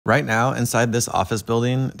Right now, inside this office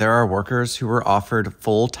building, there are workers who were offered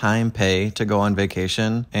full-time pay to go on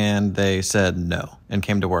vacation, and they said no and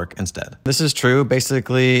came to work instead. This is true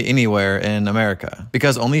basically anywhere in America,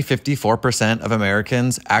 because only 54% of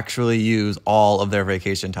Americans actually use all of their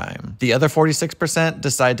vacation time. The other 46%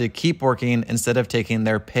 decide to keep working instead of taking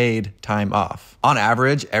their paid time off. On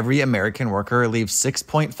average, every American worker leaves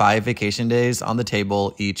 6.5 vacation days on the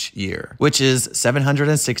table each year, which is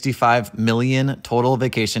 765 million total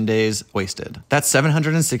vacation days wasted. That's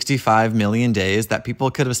 765 million days that people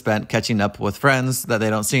could have spent catching up with friends that they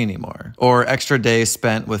don't see anymore, or extra days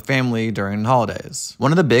spent with family during holidays.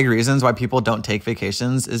 One of the big reasons why people don't take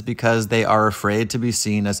vacations is because they are afraid to be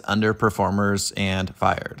seen as underperformers and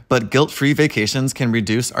fired. But guilt-free vacations can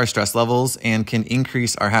reduce our stress levels and can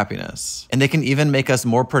increase our happiness. And they can even make us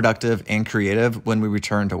more productive and creative when we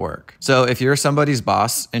return to work. So if you're somebody's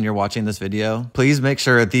boss and you're watching this video, please make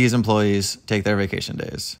sure these employees take their vacation days.